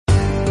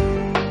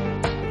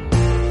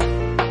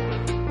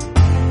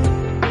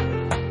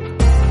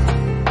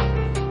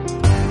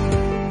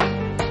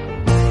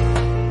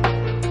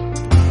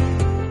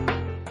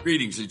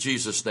Greetings in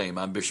Jesus' name.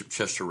 I'm Bishop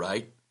Chester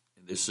Wright,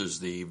 and this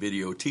is the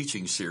video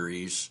teaching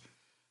series,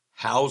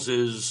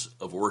 Houses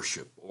of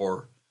Worship,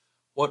 or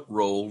what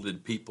role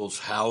did people's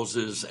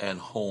houses and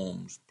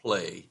homes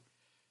play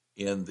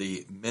in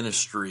the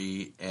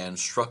ministry and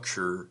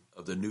structure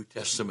of the New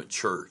Testament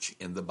church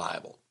in the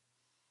Bible?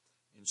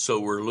 And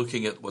so we're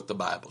looking at what the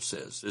Bible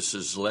says. This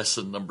is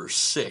lesson number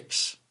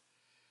 6,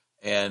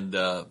 and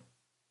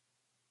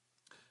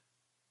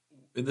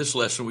in this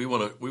lesson, we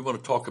want to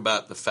talk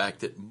about the fact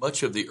that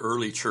much of the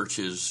early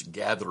church's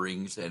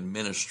gatherings and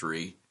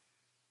ministry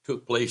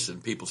took place in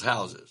people's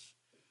houses.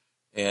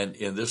 And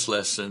in this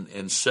lesson,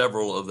 and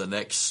several of the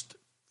next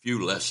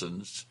few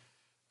lessons,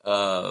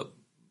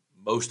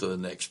 most of the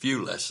next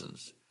few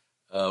lessons,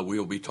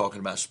 we'll be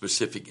talking about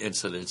specific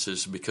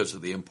incidences because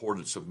of the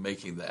importance of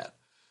making that.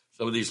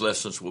 Some of these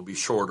lessons will be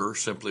shorter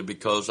simply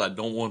because I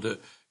don't want to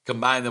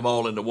combine them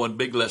all into one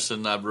big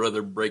lesson. I'd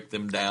rather break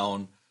them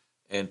down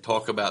and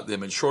talk about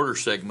them in shorter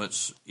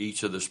segments,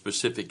 each of the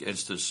specific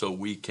instances, so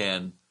we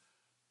can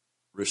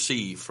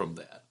receive from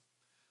that.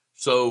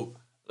 So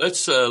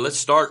let's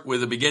start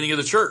with the beginning of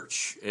the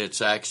church.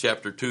 It's Acts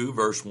chapter 2,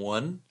 verse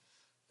 1.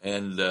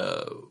 And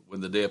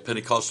when the day of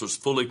Pentecost was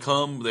fully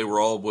come, they were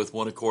all with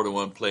one accord in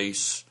one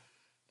place.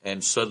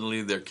 And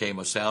suddenly there came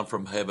a sound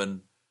from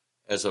heaven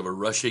as of a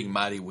rushing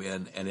mighty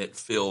wind, and it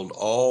filled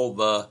all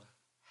the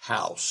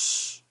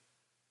house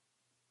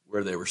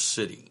where they were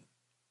sitting.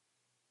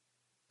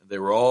 They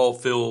were all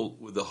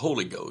filled with the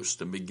Holy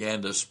Ghost and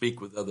began to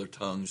speak with other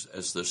tongues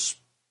as the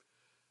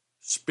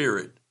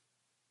Spirit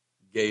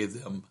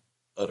gave them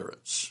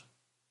utterance.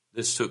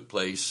 This took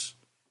place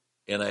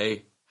in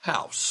a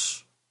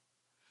house.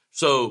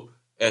 So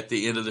at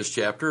the end of this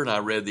chapter, and I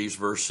read these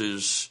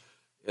verses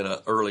in an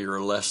earlier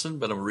lesson,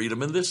 but I'm going to read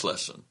them in this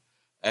lesson.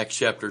 Acts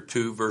chapter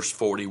 2, verse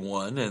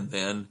 41, and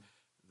then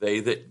they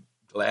that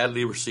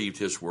gladly received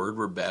his word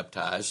were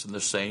baptized, and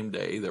the same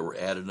day there were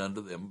added unto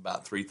them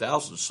about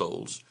 3,000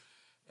 souls.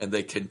 And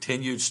they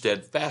continued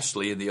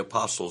steadfastly in the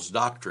apostles'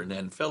 doctrine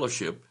and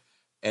fellowship,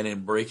 and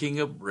in breaking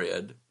of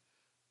bread,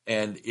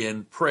 and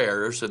in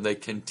prayers, and they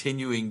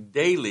continuing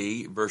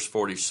daily, verse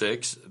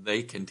 46,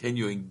 they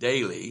continuing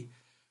daily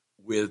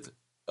with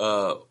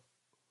one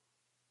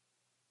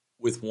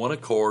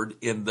accord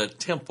in the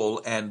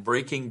temple, and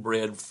breaking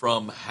bread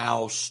from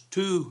house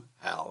to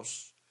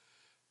house,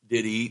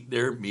 did eat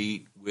their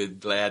meat with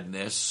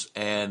gladness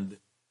and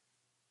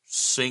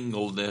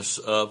singleness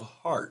of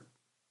heart.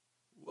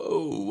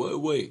 Whoa,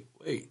 wait.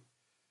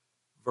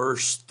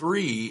 Verse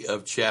 3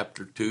 of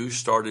chapter 2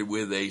 started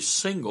with a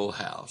single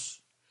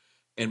house.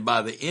 And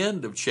by the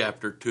end of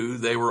chapter 2,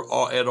 they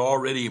had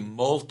already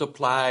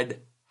multiplied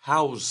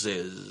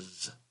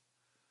houses.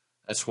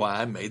 That's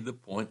why I made the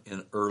point in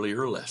an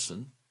earlier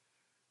lesson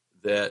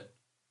that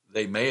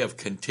they may have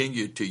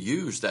continued to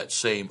use that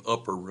same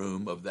upper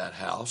room of that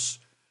house,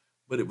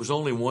 but it was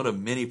only one of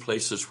many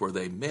places where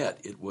they met.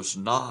 It was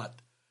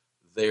not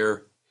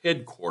their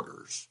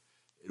headquarters.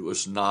 It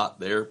was not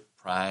their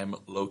prime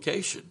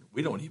location.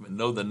 We don't even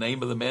know the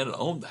name of the man that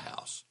owned the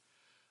house.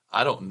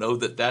 I don't know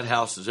that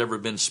house has ever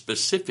been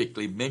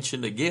specifically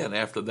mentioned again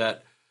after the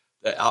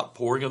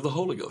outpouring of the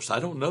Holy Ghost. I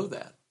don't know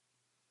that.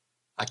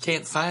 I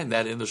can't find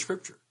that in the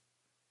scripture.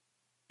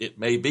 It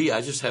may be,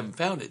 I just haven't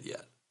found it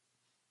yet.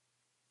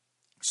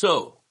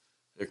 So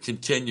they're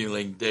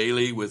continuing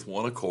daily with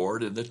one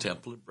accord in the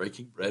temple and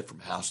breaking bread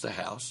from house to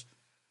house,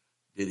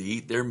 did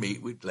eat their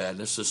meat with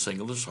gladness and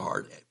singleness of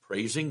heart,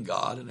 praising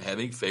God and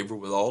having favor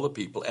with all the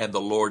people. And the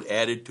Lord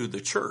added to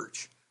the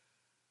church,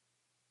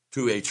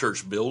 to a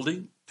church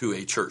building, to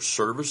a church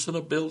service in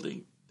a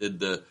building.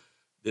 Did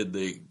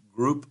the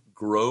group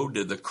grow?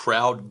 Did the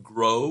crowd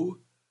grow?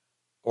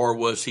 Or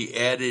was he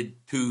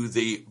added to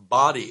the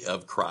body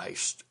of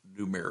Christ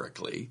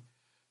numerically,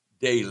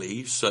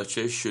 daily, such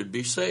as should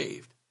be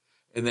saved?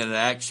 And then in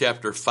Acts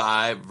chapter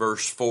 5,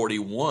 verse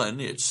 41,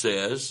 it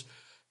says,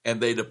 and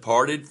they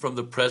departed from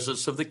the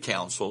presence of the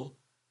council,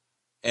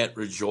 and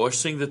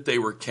rejoicing that they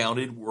were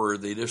counted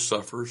worthy to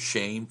suffer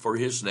shame for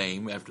his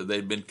name, after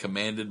they'd been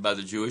commanded by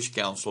the Jewish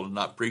council to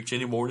not preach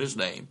any more in his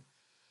name,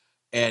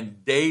 and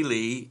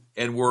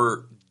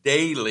were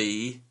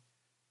daily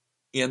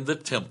in the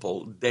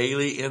temple,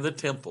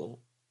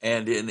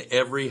 and in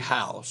every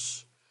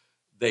house,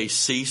 they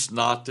ceased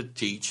not to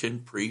teach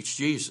and preach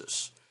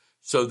Jesus.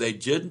 So they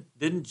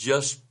didn't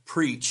just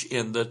preach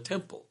in the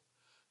temple.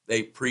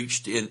 They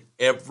preached in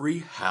every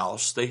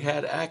house they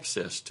had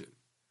access to.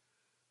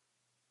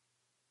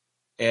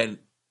 And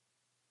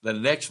the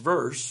next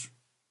verse,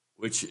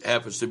 which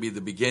happens to be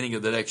the beginning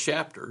of the next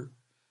chapter,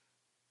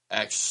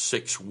 Acts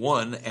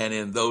 6:1, and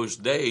in those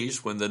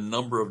days when the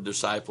number of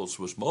disciples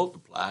was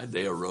multiplied,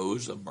 they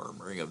arose a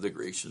murmuring of the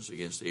Grecians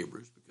against the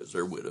Hebrews because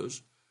their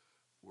widows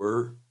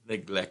were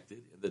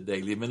neglected in the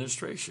daily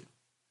ministration.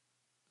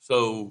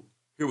 So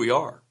here we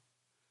are.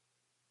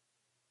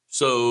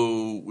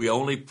 So we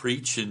only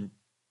preach in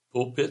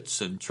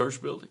pulpits and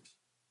church buildings.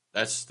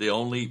 That's the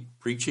only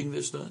preaching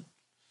that's done.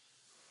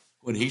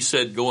 When he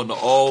said, go into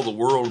all the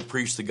world and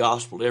preach the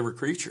gospel to every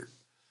creature,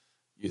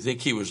 You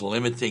think he was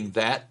limiting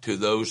that to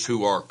those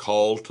who are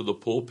called to the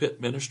pulpit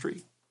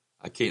ministry?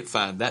 I can't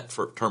find that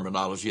for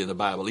terminology in the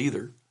Bible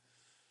either.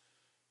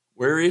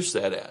 Where is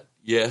that at?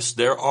 Yes,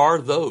 there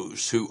are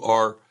those who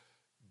are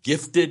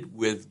gifted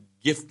with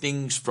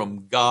giftings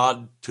from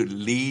God to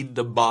lead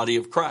the body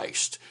of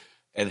Christ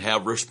and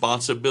have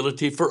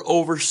responsibility for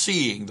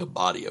overseeing the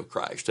body of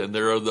Christ. And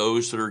there are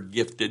those that are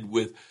gifted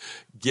with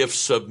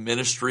gifts of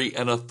ministry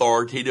and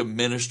authority to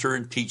minister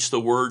and teach the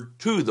word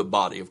to the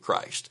body of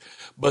Christ.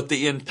 But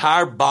the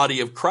entire body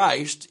of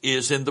Christ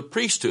is in the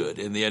priesthood,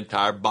 and the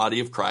entire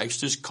body of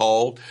Christ is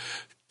called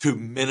to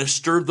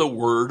minister the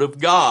word of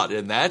God.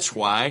 And that's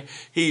why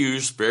he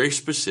used very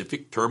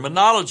specific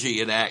terminology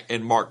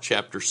in Mark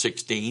chapter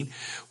 16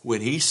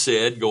 when he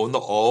said, go into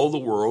all the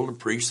world and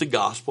preach the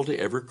gospel to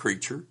every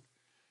creature.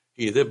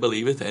 He that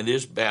believeth and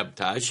is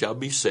baptized shall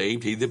be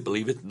saved. He that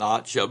believeth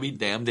not shall be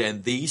damned.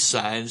 And these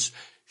signs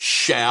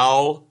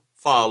shall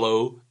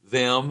follow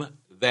them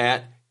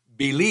that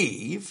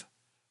believe.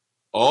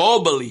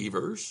 All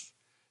believers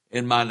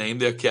in my name,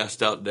 they'll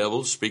cast out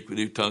devils, speak with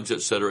new tongues,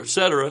 etc.,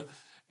 etc.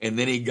 And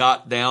then he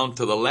got down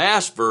to the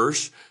last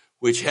verse,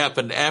 which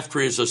happened after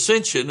his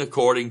ascension,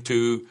 according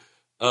to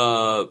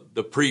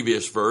the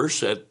previous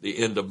verse at the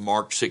end of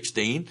Mark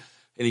 16.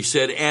 And he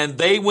said, and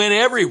they went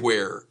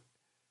everywhere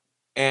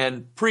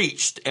and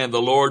preached, and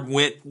the Lord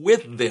went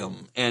with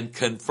them and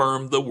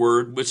confirmed the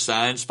word with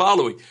signs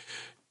following.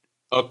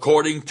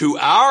 According to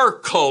our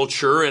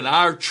culture and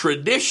our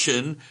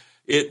tradition,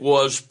 it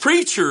was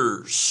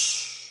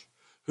preachers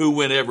who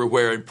went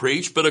everywhere and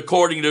preached, but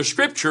according to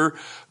Scripture,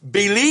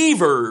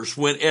 believers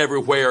went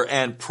everywhere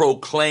and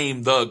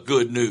proclaimed the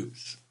good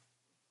news.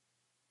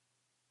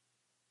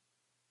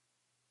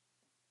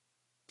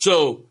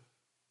 So,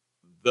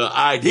 the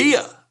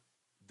idea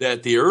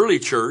that the early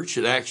church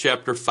in Acts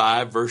chapter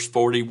 5, verse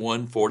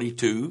 41,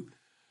 42,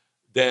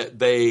 that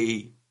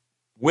they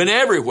went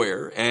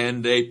everywhere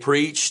and they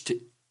preached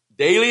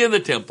daily in the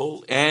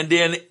temple and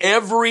in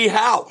every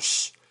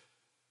house,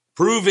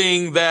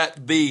 proving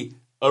that the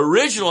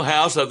original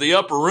house of the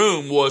upper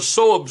room was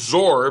so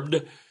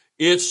absorbed,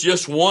 it's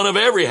just one of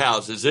every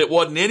houses. It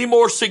wasn't any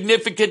more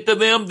significant to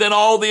them than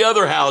all the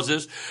other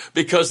houses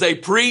because they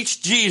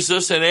preached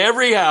Jesus in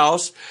every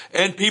house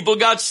and people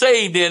got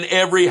saved in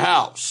every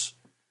house.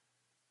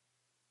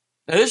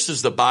 Now, this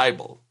is the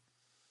Bible.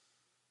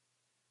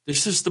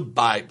 This is the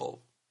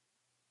Bible.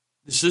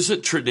 This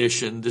isn't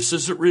tradition. This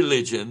isn't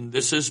religion.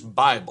 This is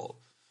Bible.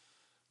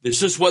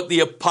 This is what the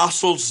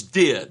apostles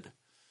did.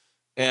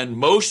 And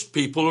most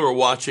people who are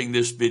watching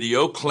this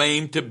video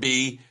claim to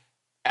be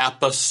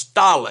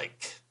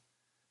apostolic.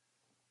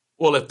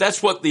 Well, if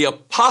that's what the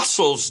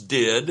apostles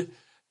did,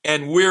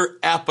 and we're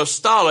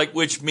apostolic,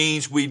 which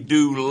means we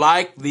do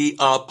like the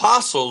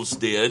apostles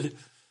did,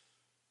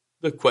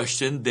 the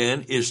question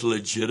then is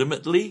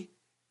legitimately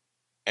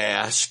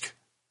asked,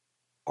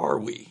 are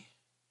we?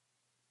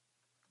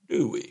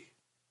 Do we?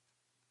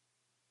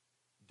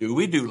 Do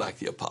we do like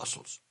the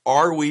apostles?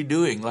 Are we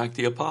doing like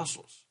the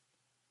apostles?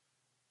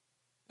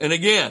 And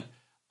again,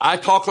 I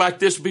talk like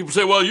this and people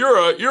say, well,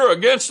 you're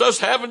against us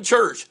having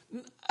church.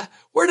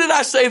 Where did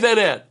I say that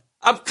at?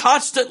 I'm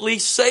constantly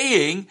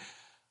saying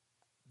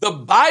the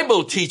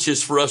Bible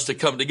teaches for us to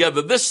come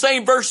together. This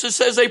same verse that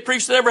says they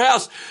preached in every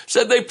house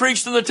said they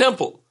preached in the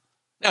temple.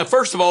 Now,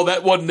 first of all,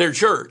 that wasn't their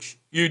church.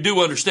 You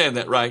do understand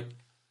that, right?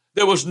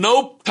 There was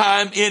no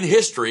time in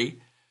history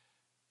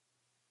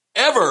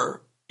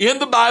ever in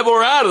the Bible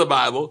or out of the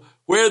Bible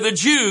where the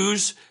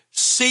Jews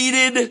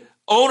ceded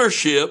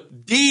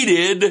ownership,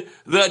 deeded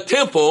the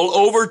temple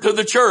over to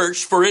the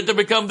church for it to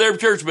become their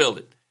church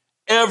building.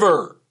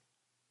 Ever.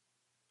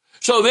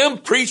 So them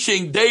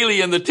preaching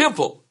daily in the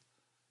temple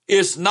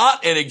is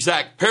not an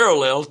exact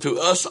parallel to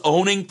us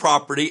owning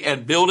property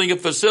and building a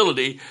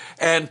facility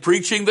and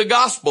preaching the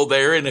gospel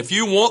there. And if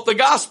you want the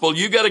gospel,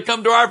 you got to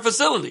come to our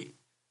facility.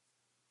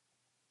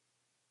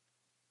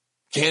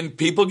 Can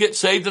people get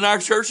saved in our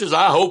churches?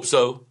 I hope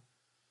so.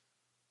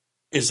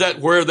 Is that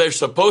where they're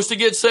supposed to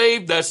get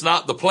saved? That's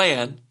not the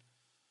plan.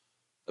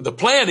 The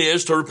plan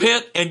is to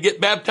repent and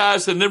get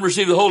baptized and then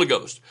receive the Holy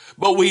Ghost.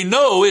 But we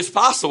know it's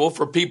possible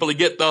for people to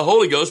get the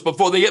Holy Ghost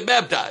before they get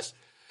baptized.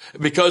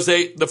 Because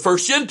the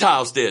first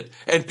Gentiles did.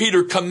 And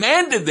Peter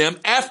commanded them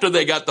after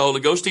they got the Holy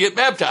Ghost to get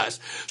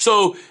baptized.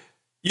 So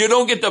you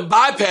don't get to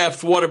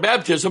bypass water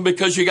baptism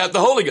because you got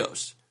the Holy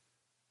Ghost.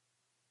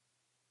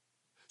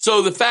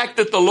 So the fact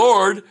that the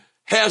Lord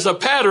has a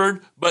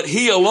pattern, but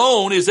he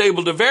alone is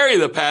able to vary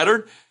the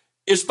pattern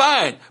is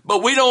fine.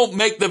 But we don't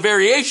make the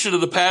variation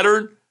of the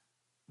pattern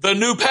the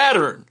new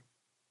pattern.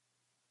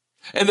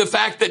 And the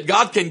fact that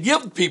God can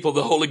give people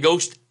the Holy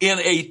Ghost in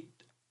a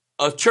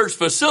church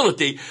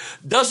facility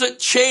doesn't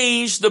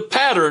change the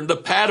pattern. The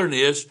pattern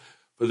is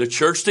for the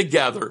church to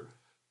gather,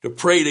 to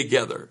pray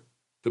together,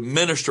 to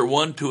minister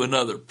one to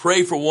another,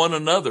 pray for one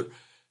another,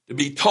 to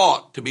be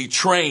taught, to be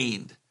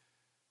trained,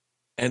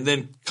 and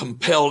then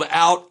compelled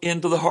out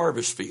into the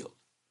harvest field.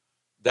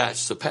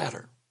 That's the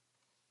pattern.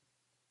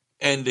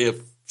 And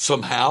if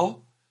somehow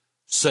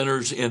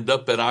sinners end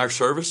up in our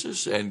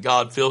services and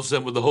God fills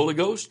them with the Holy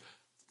Ghost.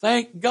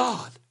 Thank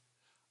God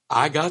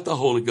I got the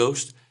Holy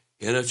Ghost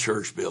in a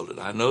church building.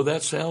 I know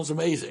that sounds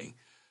amazing.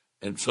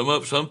 And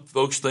some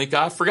folks think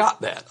I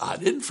forgot that. I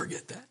didn't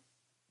forget that.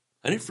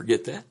 I didn't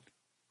forget that.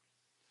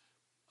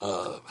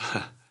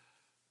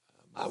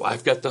 My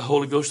wife got the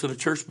Holy Ghost in a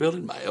church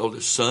building. My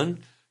eldest son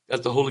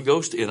got the Holy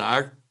Ghost in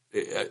our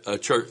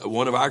church,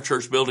 one of our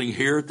church buildings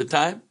here at the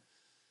time.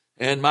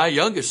 And my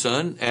youngest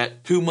son,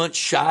 at 2 months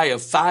shy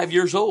of 5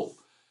 years old,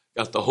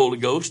 got the Holy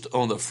Ghost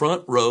on the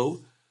front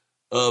row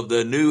of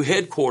the new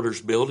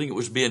headquarters building. It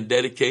was being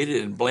dedicated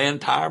in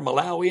Blantyre,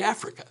 Malawi,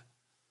 Africa.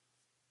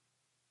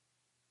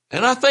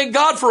 And I thank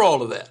God for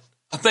all of that.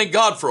 I thank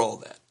God for all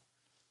that.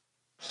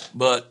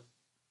 But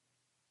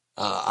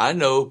I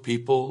know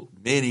people,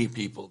 many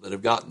people, that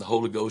have gotten the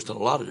Holy Ghost in a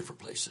lot of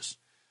different places.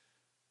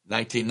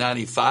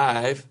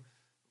 1995,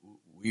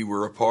 we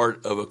were a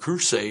part of a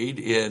crusade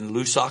in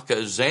Lusaka,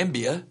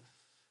 Zambia,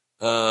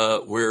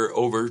 where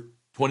over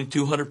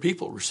 2,200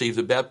 people received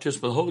the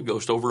baptism of the Holy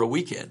Ghost over a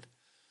weekend.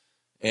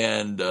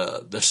 And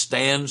the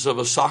stands of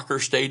a soccer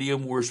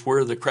stadium was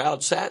where the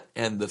crowd sat,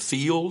 and the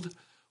field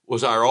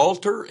was our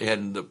altar,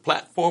 and the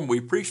platform we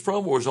preached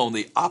from was on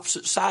the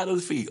opposite side of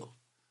the field.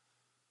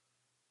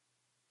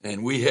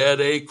 And we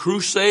had a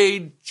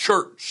crusade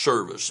church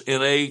service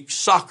in a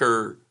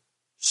soccer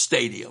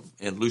stadium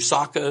in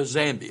Lusaka,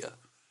 Zambia.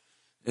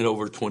 And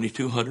over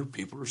 2,200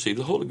 people received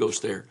the Holy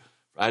Ghost there.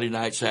 Friday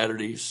night,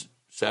 Saturday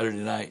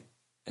night,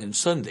 and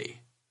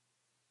Sunday.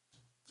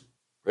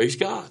 Praise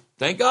God.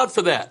 Thank God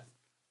for that.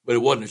 But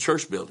it wasn't a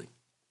church building.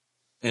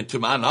 And to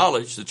my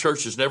knowledge, the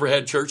church has never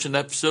had church in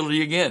that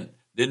facility again.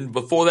 Didn't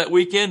before that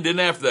weekend,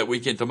 didn't after that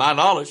weekend, to my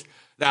knowledge.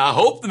 Now, I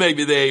hope that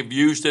maybe they've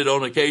used it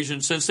on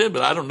occasion since then,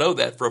 but I don't know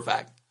that for a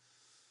fact.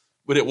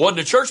 But it wasn't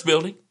a church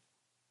building. It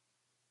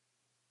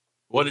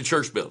wasn't a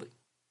church building.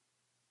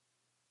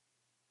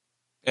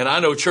 And I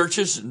know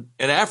churches in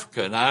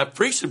Africa, and I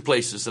preached in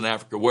places in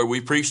Africa where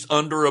we preached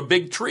under a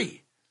big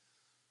tree.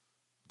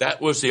 That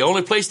was the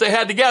only place they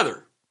had to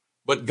gather.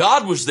 But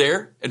God was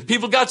there, and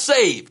people got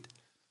saved.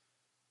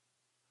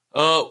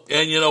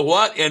 And you know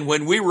what? And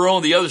when we were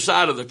on the other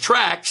side of the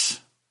tracks,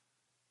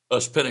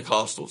 us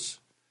Pentecostals,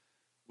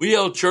 we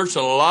held church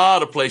in a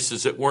lot of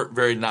places that weren't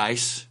very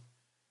nice.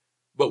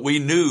 But we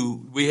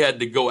knew we had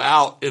to go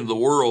out in the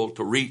world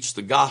to reach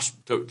the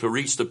gospel, to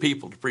reach the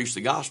people, to preach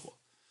the gospel.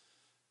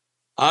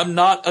 I'm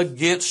not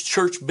against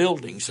church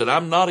buildings, and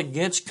I'm not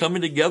against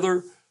coming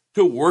together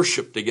to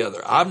worship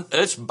together.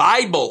 It's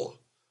Bible.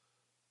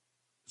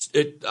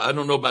 I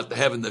don't know about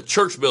having the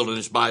church building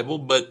as Bible,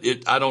 but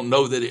I don't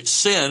know that it's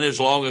sin as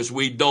long as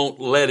we don't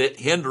let it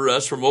hinder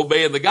us from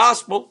obeying the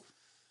gospel,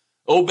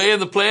 obeying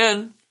the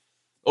plan,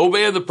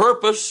 obeying the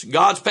purpose,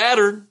 God's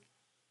pattern.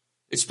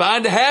 It's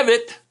fine to have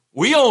it.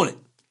 We own it.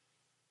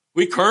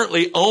 We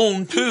currently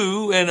own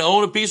 2 and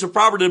own a piece of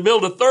property to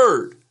build a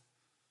 3rd.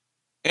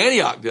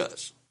 Antioch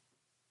does.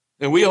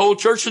 And we hold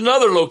church in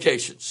other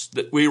locations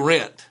that we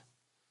rent.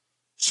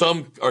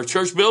 Some are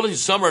church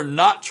buildings, some are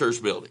not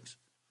church buildings.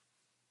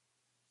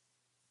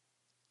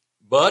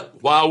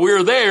 But while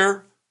we're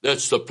there,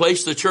 that's the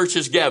place the church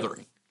is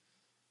gathering.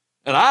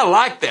 And I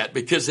like that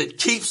because it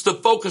keeps the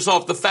focus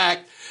off the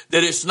fact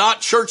that it's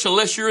not church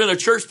unless you're in a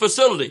church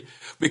facility.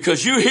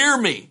 Because you hear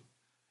me.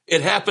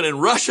 It happened in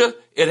Russia.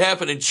 It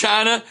happened in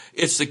China.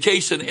 It's the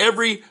case in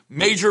every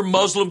major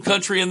Muslim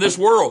country in this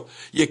world.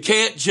 You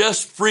can't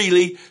just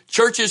freely,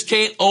 churches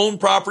can't own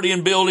property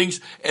and buildings,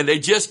 and they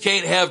just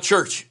can't have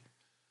church.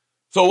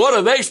 So what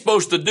are they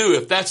supposed to do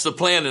if that's the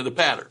plan and the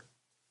pattern?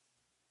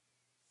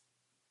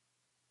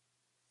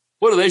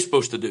 What are they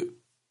supposed to do?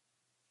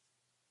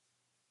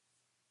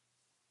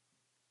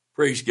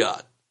 Praise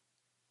God.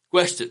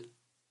 Question.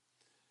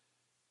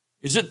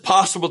 Is it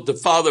possible that the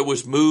Father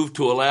was moved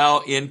to allow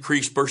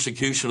increased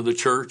persecution of the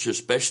church,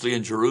 especially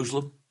in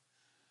Jerusalem,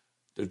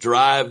 to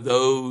drive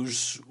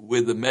those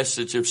with the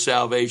message of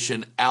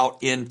salvation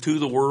out into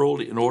the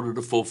world in order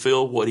to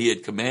fulfill what he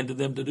had commanded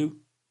them to do?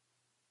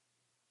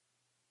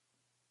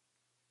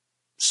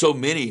 So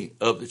many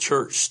of the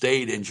church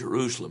stayed in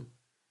Jerusalem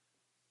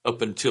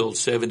up until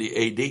 70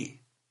 AD,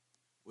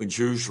 when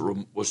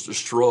Jerusalem was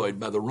destroyed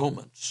by the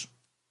Romans.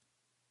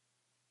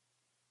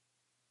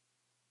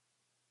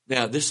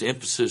 Now, this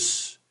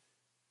emphasis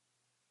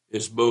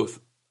is both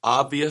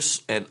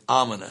obvious and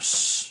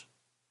ominous.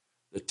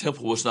 The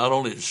temple was not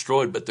only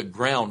destroyed, but the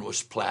ground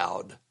was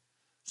plowed.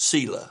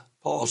 Selah.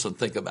 Pause and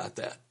think about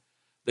that.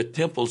 The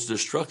temple's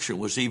destruction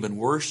was even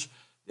worse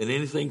than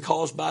anything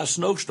caused by a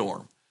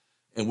snowstorm.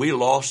 And we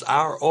lost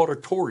our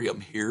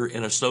auditorium here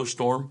in a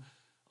snowstorm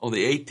on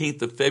the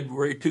 18th of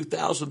February,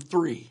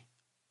 2003.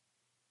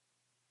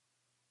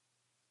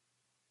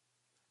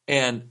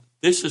 And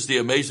this is the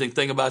amazing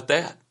thing about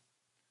that.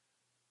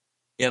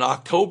 In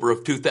October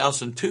of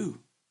 2002,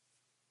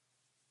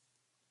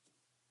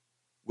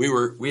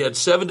 we had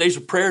 7 days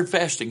of prayer and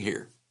fasting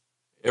here.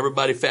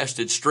 Everybody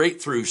fasted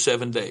straight through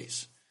 7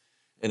 days.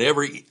 And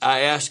I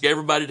asked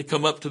everybody to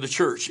come up to the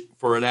church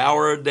for an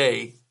hour a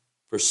day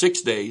for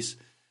 6 days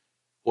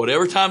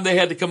Whatever time they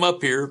had to come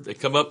up here, they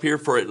come up here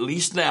for at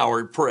least an hour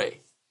and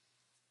pray.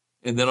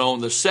 And then on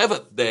the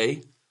seventh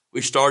day,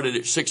 we started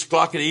at 6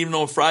 o'clock in the evening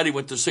on Friday,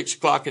 went to 6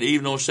 o'clock in the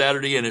evening on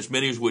Saturday, and as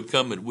many as would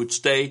come and would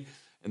stay,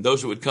 and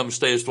those that would come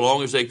stay as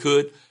long as they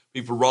could.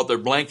 People brought their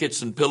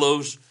blankets and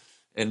pillows,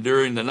 and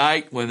during the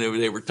night when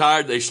they were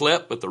tired, they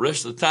slept, but the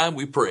rest of the time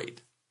we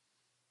prayed.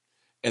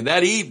 And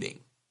that evening,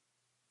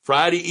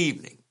 Friday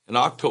evening in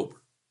October,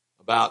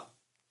 about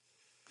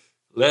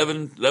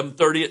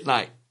 11:30 at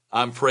night,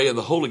 I'm praying.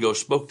 The Holy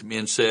Ghost spoke to me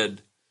and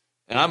said,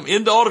 and I'm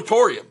in the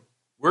auditorium.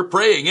 We're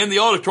praying in the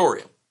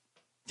auditorium,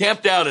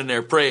 camped out in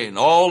there praying,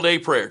 all day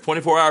prayer,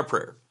 24-hour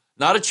prayer,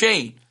 not a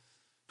chain,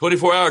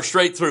 24 hours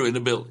straight through in the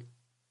building.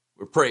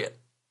 We're praying.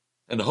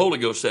 And the Holy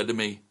Ghost said to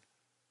me,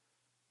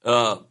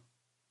 I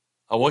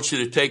want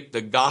you to take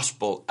the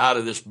gospel out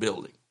of this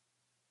building.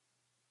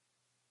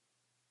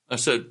 I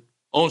said,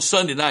 on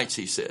Sunday nights,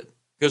 he said,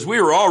 because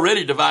we were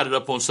already divided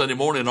up on Sunday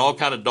morning and all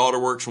kind of daughter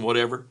works and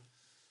whatever.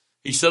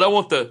 He said, I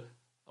want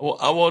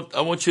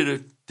you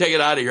to take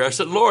it out of here. I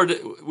said, Lord,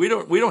 we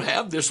don't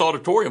have this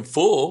auditorium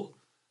full.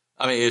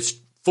 I mean, it's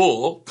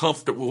full,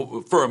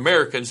 comfortable. For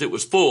Americans, it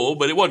was full,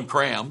 but it wasn't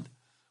crammed.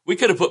 We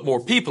could have put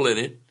more people in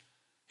it.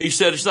 He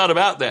said, it's not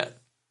about that.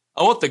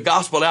 I want the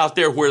gospel out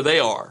there where they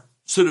are,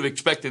 instead of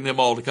expecting them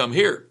all to come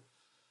here.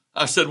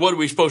 I said, what are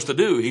we supposed to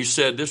do? He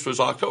said, this was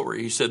October.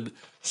 He said,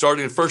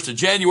 starting the 1st of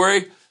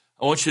January,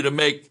 I want you to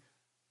make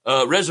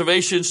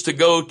reservations to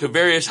go to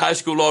various high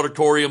school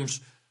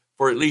auditoriums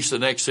for at least the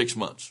next 6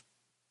 months.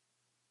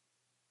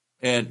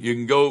 And you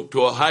can go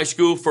to a high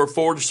school for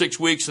 4 to 6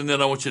 weeks, and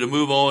then I want you to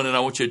move on, and I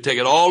want you to take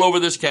it all over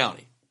this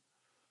county.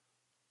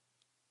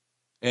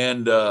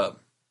 And I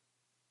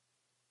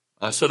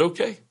said,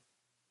 okay.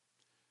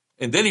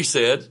 And then he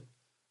said,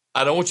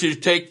 I don't want you to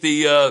take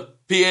the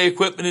PA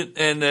equipment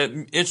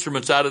and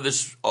instruments out of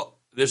this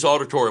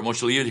auditorium. I want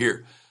you to leave it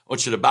here. I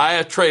want you to buy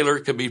a trailer.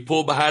 It can be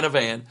pulled behind a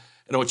van.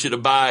 And I want you to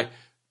buy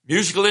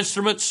musical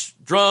instruments,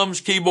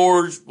 drums,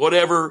 keyboards,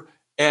 whatever,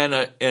 and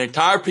an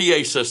entire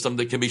PA system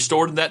that can be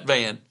stored in that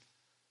van.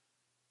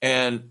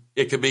 And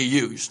it can be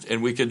used,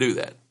 and we can do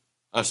that.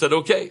 I said,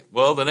 okay.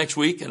 Well, the next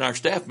week in our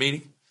staff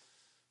meeting,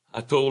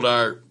 I told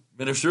our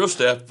ministerial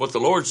staff what the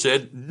Lord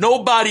said.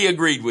 Nobody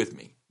agreed with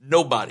me.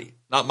 Nobody.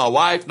 Not my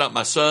wife, not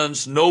my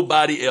sons,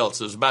 nobody else.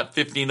 There's about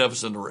 15 of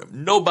us in the room.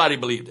 Nobody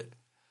believed it.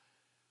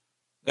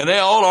 And they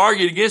all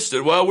argued against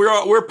it. Well,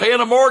 we're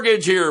paying a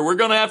mortgage here. We're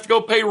going to have to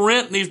go pay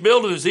rent in these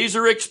buildings. These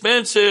are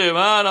expensive.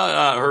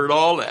 I heard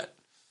all that.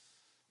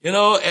 You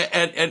know,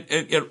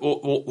 and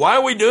why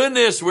are we doing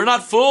this? We're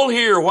not full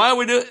here. Why are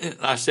we doing it?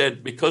 And I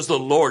said, because the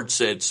Lord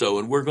said so,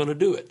 and we're going to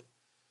do it.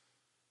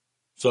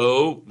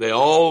 So they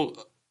all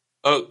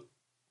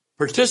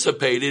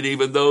participated,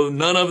 even though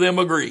none of them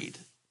agreed.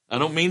 I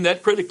don't mean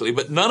that critically,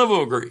 but none of them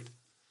agreed.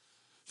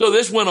 So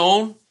this went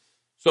on.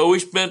 So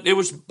it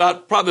was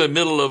about probably the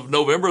middle of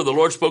November. The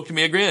Lord spoke to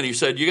me again. He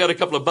said, you got a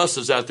couple of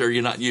buses out there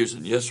you're not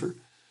using. Yes, sir.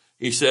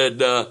 He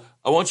said, I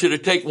want you to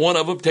take one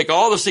of them, take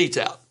all the seats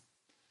out.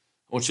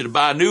 I want you to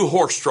buy a new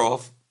horse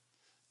trough,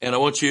 and I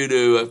want you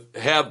to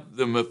have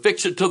them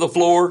affix it to the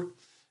floor,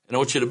 and I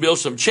want you to build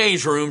some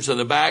change rooms in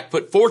the back,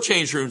 put 4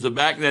 change rooms in the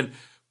back, and then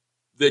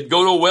they'd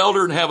go to a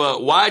welder and have a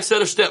wide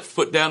set of steps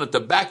put down at the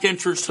back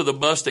entrance to the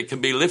bus that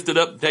can be lifted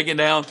up and taken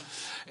down.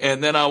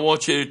 And then I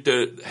want you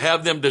to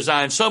have them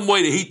design some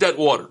way to heat that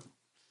water.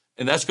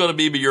 And that's going to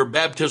be your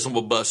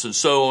baptismal bus. And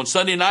so on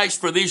Sunday nights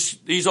for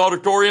these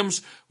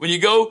auditoriums, when you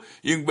go,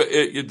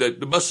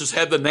 the buses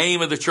had the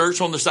name of the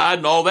church on the side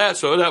and all that.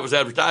 So that was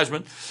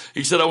advertisement.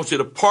 He said, I want you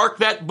to park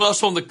that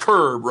bus on the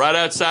curb right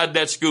outside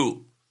that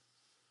school.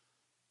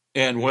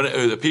 And when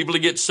the people that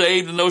get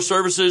saved in those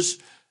services,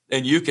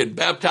 and you can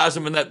baptize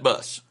them in that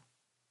bus.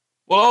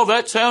 Well,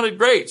 that sounded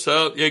great.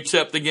 So,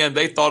 except again,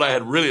 they thought I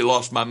had really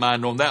lost my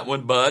mind on that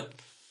one, but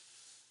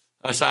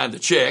I signed the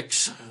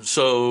checks.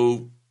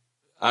 So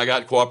I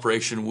got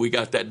cooperation. We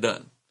got that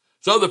done.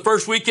 So the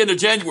first weekend of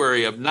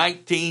January of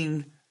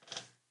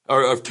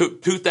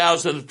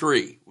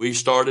 2003, we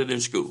started in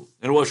school.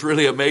 And what's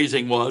really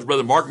amazing was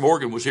Brother Mark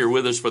Morgan was here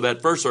with us for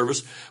that first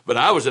service, but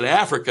I was in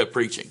Africa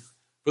preaching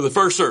for the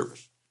first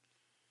service.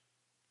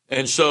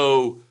 And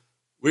so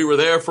we were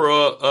there for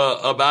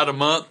about a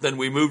month, and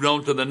we moved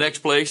on to the next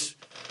place.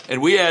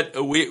 And we had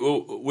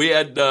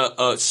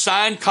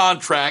signed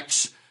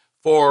contracts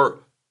for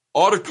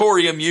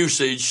auditorium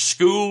usage,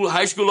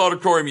 high school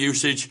auditorium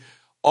usage,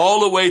 all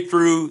the way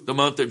through the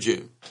month of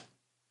June.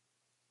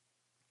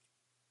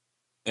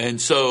 And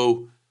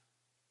so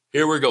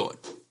here we're going.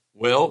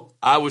 Well,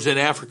 I was in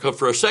Africa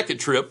for a second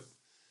trip,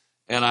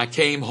 and I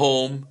came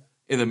home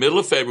in the middle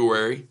of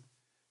February.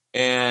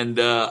 And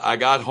I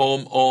got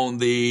home on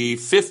the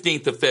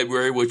 15th of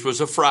February, which was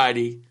a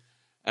Friday.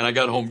 And I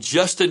got home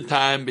just in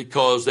time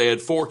because they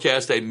had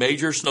forecast a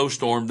major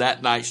snowstorm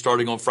that night,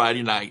 starting on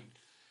Friday night.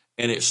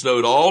 And it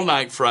snowed all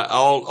night,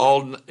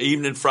 all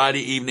evening,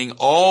 Friday evening,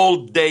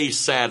 all day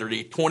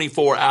Saturday,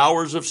 24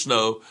 hours of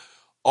snow,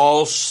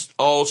 all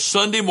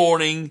Sunday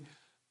morning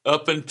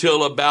up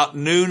until about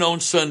noon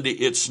on Sunday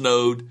it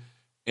snowed.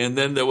 And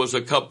then there was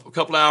a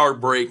couple hour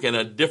break, and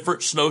a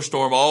different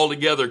snowstorm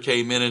altogether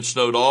came in and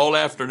snowed all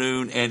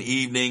afternoon and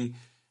evening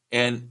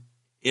and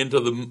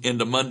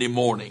into Monday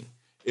morning.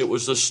 It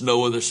was the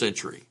snow of the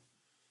century.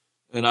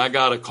 And I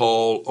got a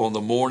call on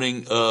the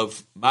morning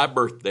of my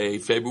birthday,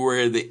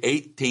 February the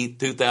 18th,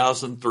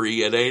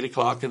 2003, at 8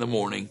 o'clock in the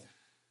morning,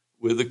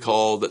 with the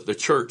call that the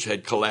church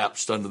had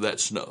collapsed under that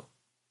snow.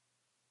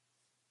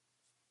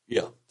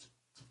 Yeah.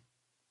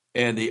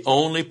 And the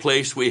only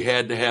place we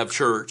had to have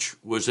church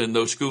was in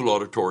those school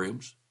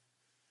auditoriums.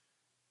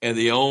 And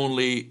the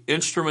only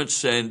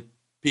instruments and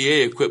PA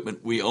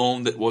equipment we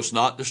owned that was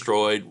not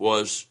destroyed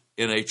was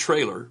in a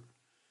trailer.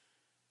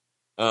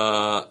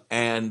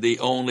 And the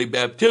only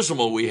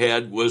baptismal we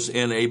had was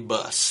in a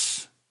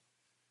bus,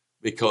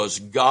 because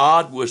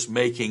God was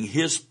making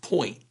his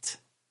point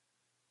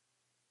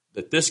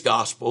that this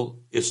gospel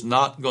is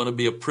not going to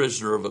be a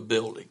prisoner of a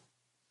building.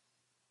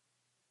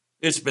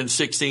 It's been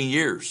 16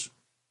 years.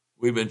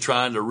 We've been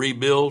trying to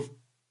rebuild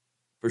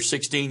for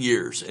 16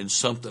 years, and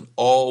something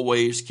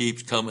always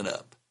keeps coming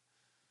up,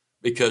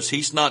 because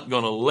he's not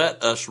going to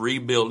let us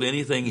rebuild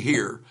anything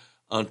here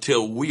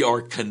until we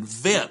are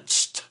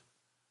convinced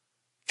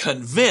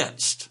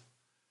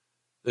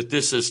that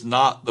this is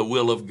not the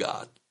will of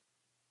God.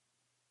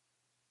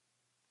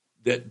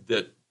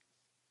 That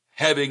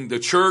having the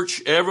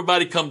church,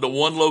 everybody come to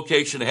one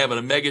location and having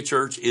a mega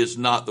church is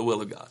not the will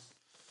of God.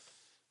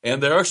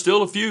 And there are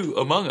still a few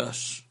among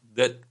us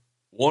that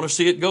want to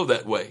see it go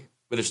that way,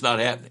 but it's not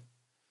happening.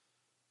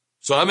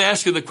 So I'm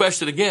asking the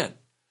question again.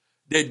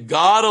 Did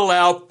God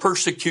allow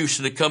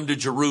persecution to come to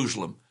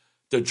Jerusalem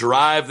to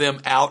drive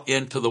them out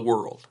into the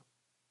world?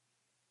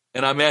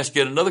 And I'm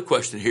asking another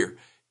question here.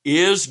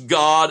 Is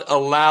God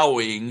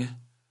allowing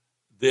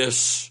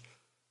this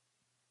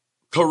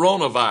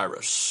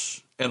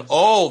coronavirus and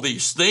all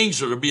these things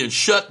that are being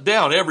shut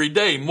down every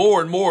day,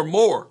 more and more and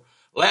more?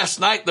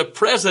 Last night, the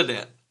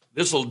president,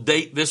 this will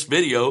date this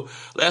video,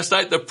 last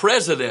night the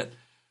president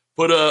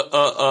put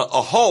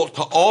a halt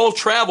to all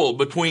travel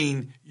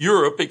between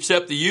Europe,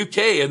 except the UK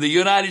and the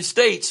United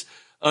States,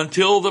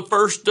 until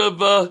till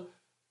the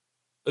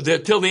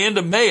end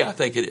of May, I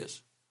think it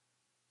is.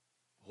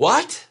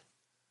 What?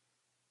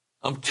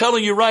 I'm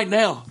telling you right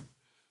now,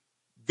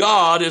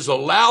 God is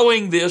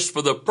allowing this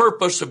for the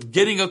purpose of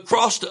getting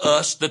across to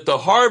us that the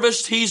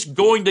harvest he's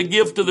going to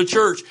give to the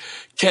church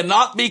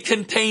cannot be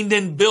contained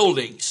in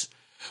buildings,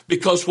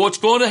 because what's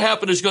going to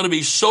happen is going to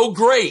be so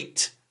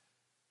great,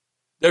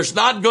 there's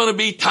not going to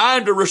be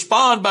time to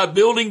respond by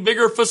building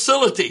bigger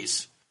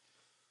facilities.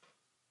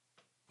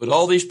 But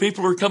all these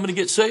people are coming to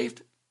get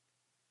saved.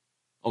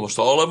 Almost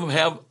all of them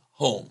have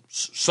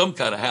homes, some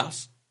kind of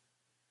house.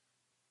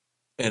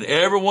 And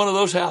every one of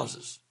those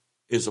houses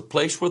is a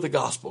place where the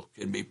gospel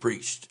can be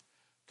preached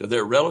to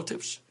their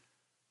relatives,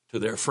 to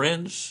their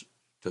friends,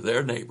 to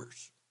their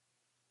neighbors.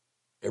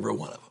 Every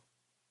one of them.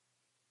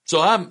 So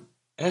I'm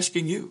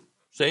asking you,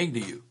 saying to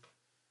you,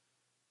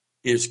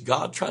 is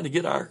God trying to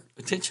get our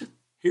attention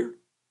here?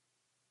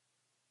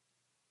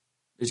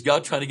 Is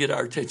God trying to get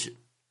our attention?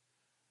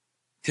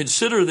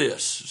 Consider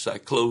this as I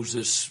close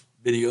this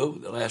video,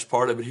 the last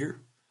part of it here.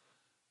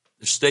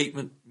 The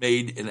statement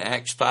made in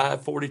Acts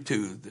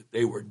 5:42 that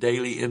they were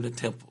daily in the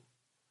temple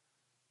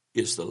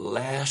is the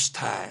last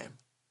time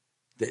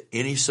that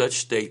any such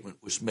statement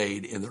was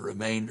made in the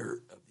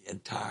remainder of the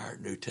entire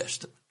New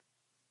Testament.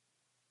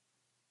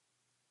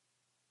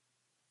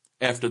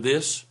 After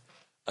this,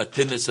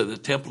 attendance at the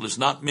temple is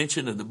not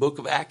mentioned in the book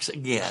of Acts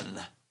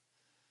again.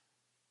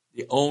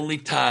 The only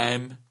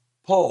time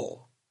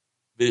Paul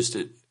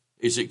visited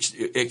is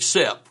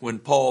except when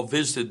Paul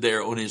visited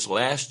there on his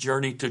last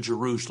journey to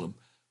Jerusalem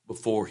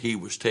before he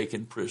was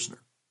taken prisoner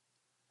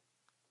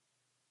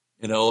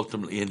and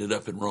ultimately ended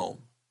up in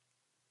Rome.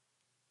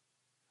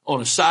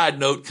 On a side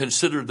note,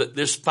 consider that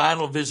this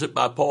final visit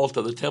by Paul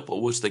to the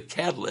temple was the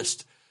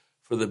catalyst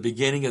for the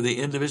beginning of the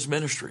end of his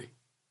ministry.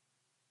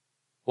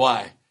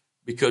 Why?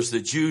 Because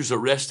the Jews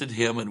arrested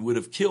him and would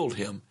have killed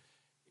him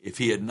if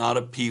he had not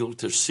appealed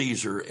to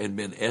Caesar and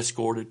been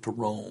escorted to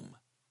Rome.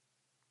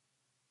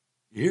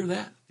 You hear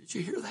that? Did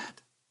you hear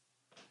that?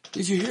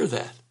 Did you hear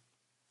that?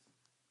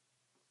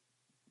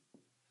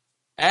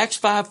 Acts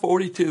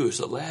 5:42 is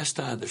the last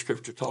time the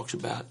scripture talks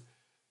about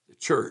the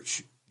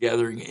church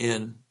gathering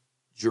in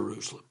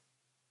Jerusalem.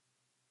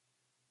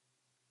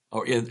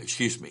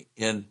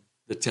 In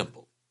the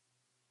temple.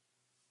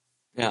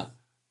 Now,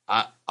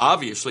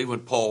 obviously,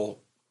 when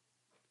Paul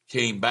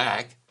came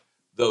back,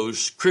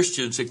 those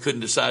Christians that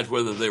couldn't decide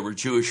whether they were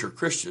Jewish or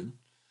Christian,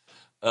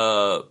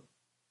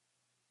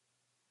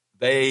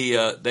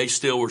 they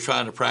still were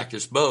trying to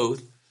practice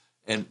both.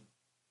 And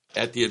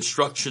at the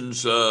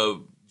instructions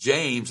of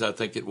James, I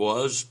think it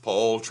was,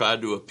 Paul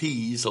tried to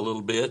appease a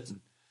little bit.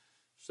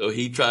 So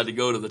he tried to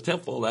go to the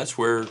temple. That's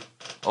where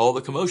all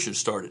the commotion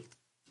started,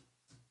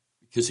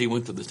 because he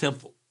went to the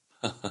temple.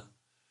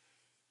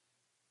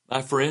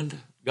 My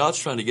friend, God's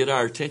trying to get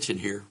our attention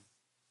here.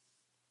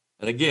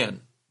 And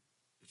again,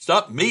 it's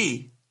not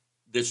me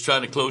that's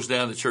trying to close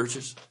down the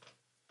churches,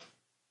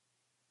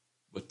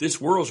 but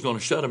this world's going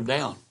to shut them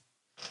down.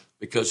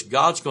 because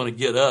God's going to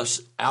get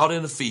us out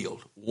in the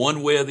field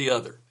one way or the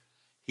other.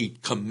 He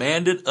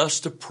commanded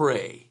us to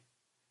pray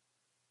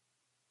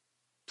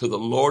to the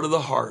Lord of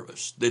the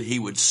harvest that he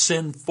would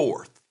send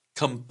forth,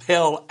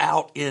 compel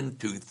out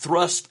into,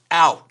 thrust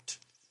out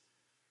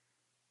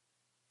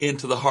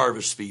into the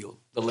harvest field,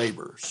 the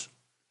laborers.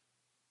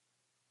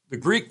 The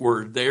Greek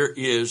word there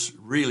is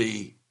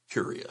really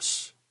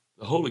curious.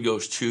 The Holy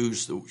Ghost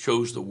chose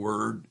the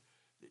word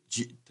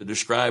to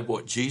describe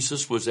what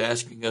Jesus was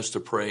asking us to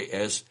pray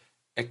as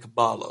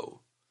ekbalo.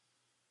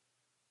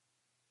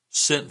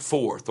 Sent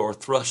forth or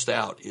thrust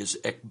out is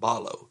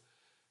ekbalo.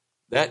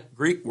 That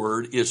Greek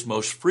word is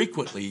most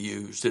frequently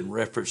used in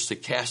reference to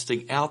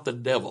casting out the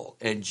devil.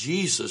 And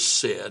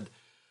Jesus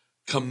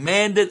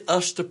commanded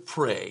us to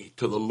pray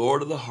to the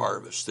Lord of the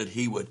harvest that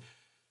he would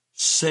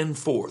send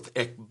forth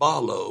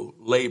ekbalo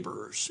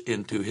laborers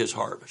into his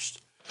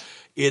harvest.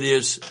 It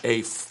is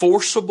a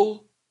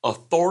forcible,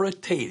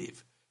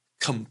 authoritative,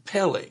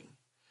 compelling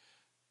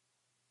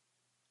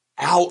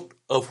out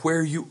of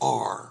where you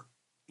are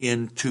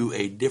into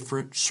a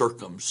different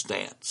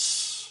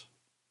circumstance.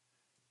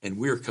 And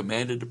we're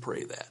commanded to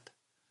pray that.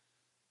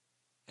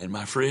 And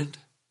my friend,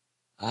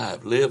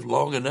 I've lived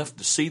long enough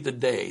to see the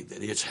day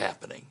that it's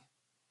happening.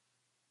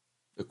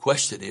 The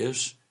question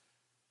is,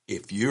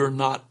 if you're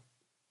not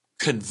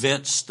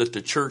convinced that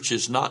the church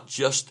is not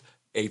just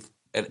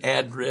an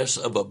address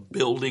of a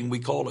building we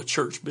call a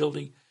church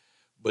building,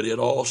 but it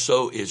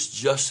also is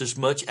just as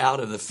much out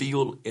in the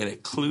field and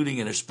including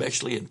and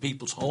especially in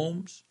people's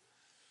homes,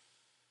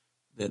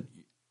 then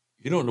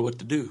you don't know what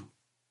to do.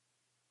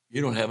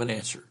 You don't have an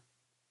answer.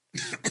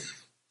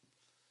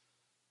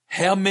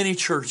 How many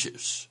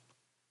churches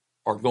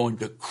are going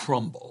to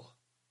crumble,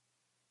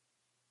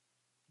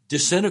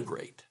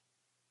 disintegrate,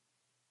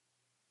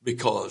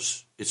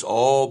 because it's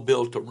all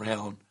built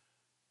around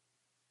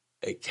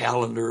a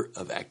calendar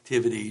of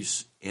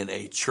activities in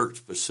a church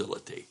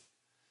facility?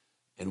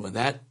 And when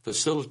that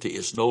facility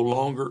is no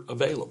longer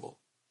available,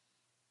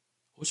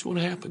 what's going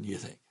to happen, do you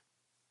think?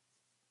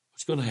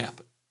 What's going to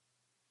happen?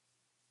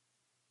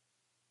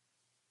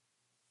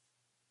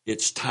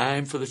 It's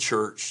time for the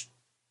church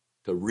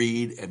to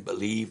read and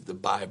believe the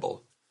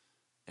Bible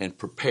and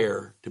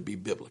prepare to be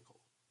biblical.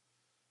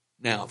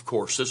 Now, of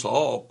course, this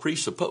all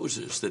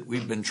presupposes that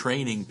we've been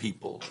training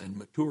people and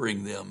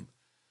maturing them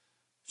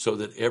so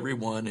that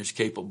everyone is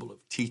capable of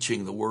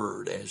teaching the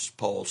word, as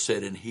Paul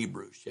said in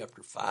Hebrews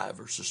chapter 5,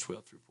 verses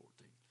 12 through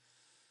 14.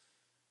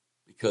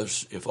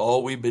 Because if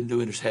all we've been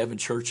doing is having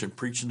church and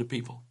preaching to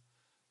people,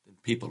 then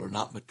people are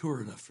not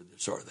mature enough for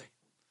this, are they?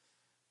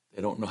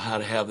 They don't know how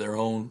to have their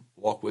own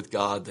walk with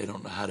God. They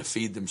don't know how to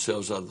feed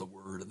themselves out of the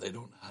word, and they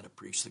don't know how to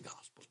preach the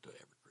gospel to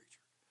every creature.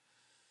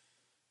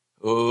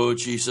 Oh,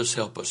 Jesus,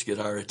 help us get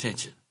our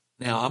attention.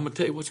 Now, I'm going to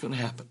tell you what's going to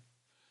happen.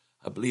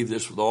 I believe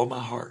this with all my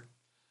heart.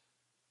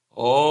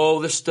 All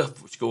this stuff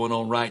that's going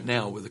on right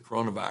now with the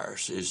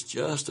coronavirus is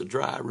just a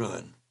dry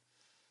run.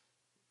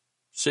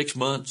 6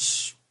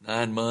 months,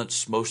 9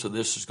 months, most of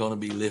this is going to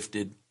be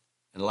lifted,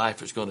 and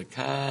life is going to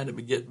kind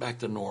of get back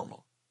to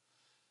normal.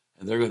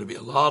 And there are going to be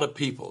a lot of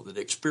people that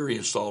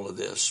experienced all of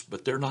this,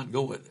 but they're not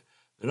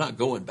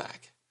going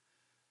back.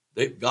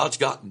 God's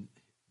gotten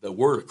the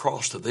word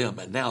across to them,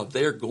 and now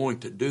they're going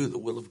to do the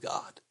will of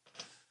God.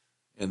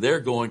 And they're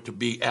going to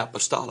be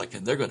apostolic,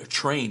 and they're going to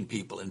train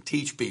people and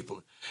teach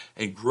people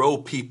and grow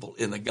people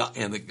in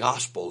the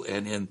gospel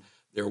and in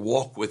their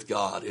walk with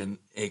God and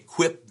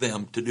equip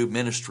them to do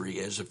ministry,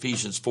 as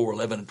Ephesians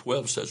 4:11 and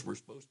 12 says we're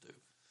supposed to.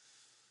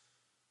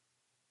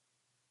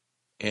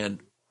 And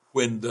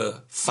when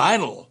the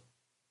final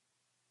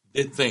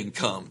thing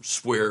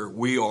comes where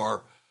we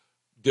are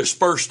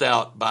dispersed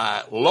out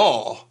by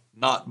law,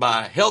 not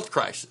by health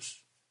crisis,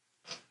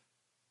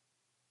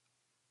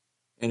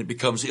 and it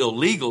becomes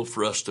illegal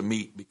for us to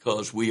meet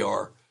because we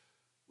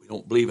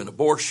don't believe in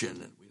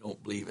abortion and we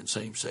don't believe in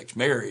same-sex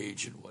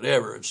marriage and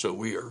whatever, and so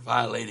we are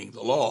violating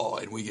the law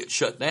and we get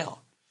shut down.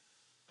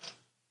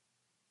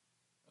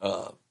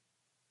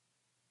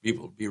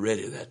 People will be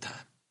ready at that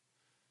time.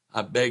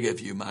 I beg of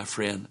you, my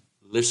friend,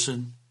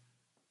 listen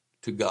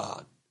to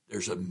God.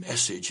 There's a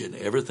message in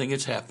everything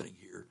that's happening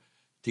here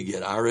to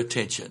get our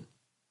attention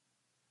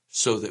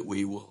so that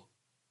we will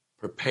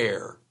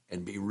prepare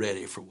and be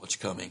ready for what's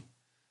coming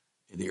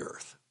in the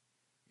earth.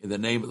 In the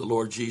name of the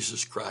Lord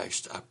Jesus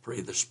Christ, I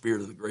pray the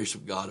Spirit of the grace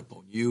of God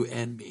upon you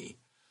and me,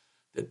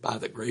 that by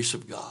the grace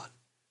of God,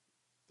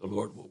 the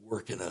Lord will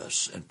work in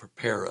us and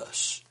prepare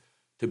us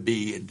to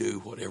be and do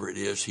whatever it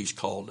is he's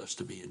called us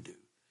to be and do.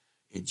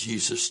 In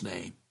Jesus'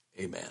 name,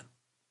 amen.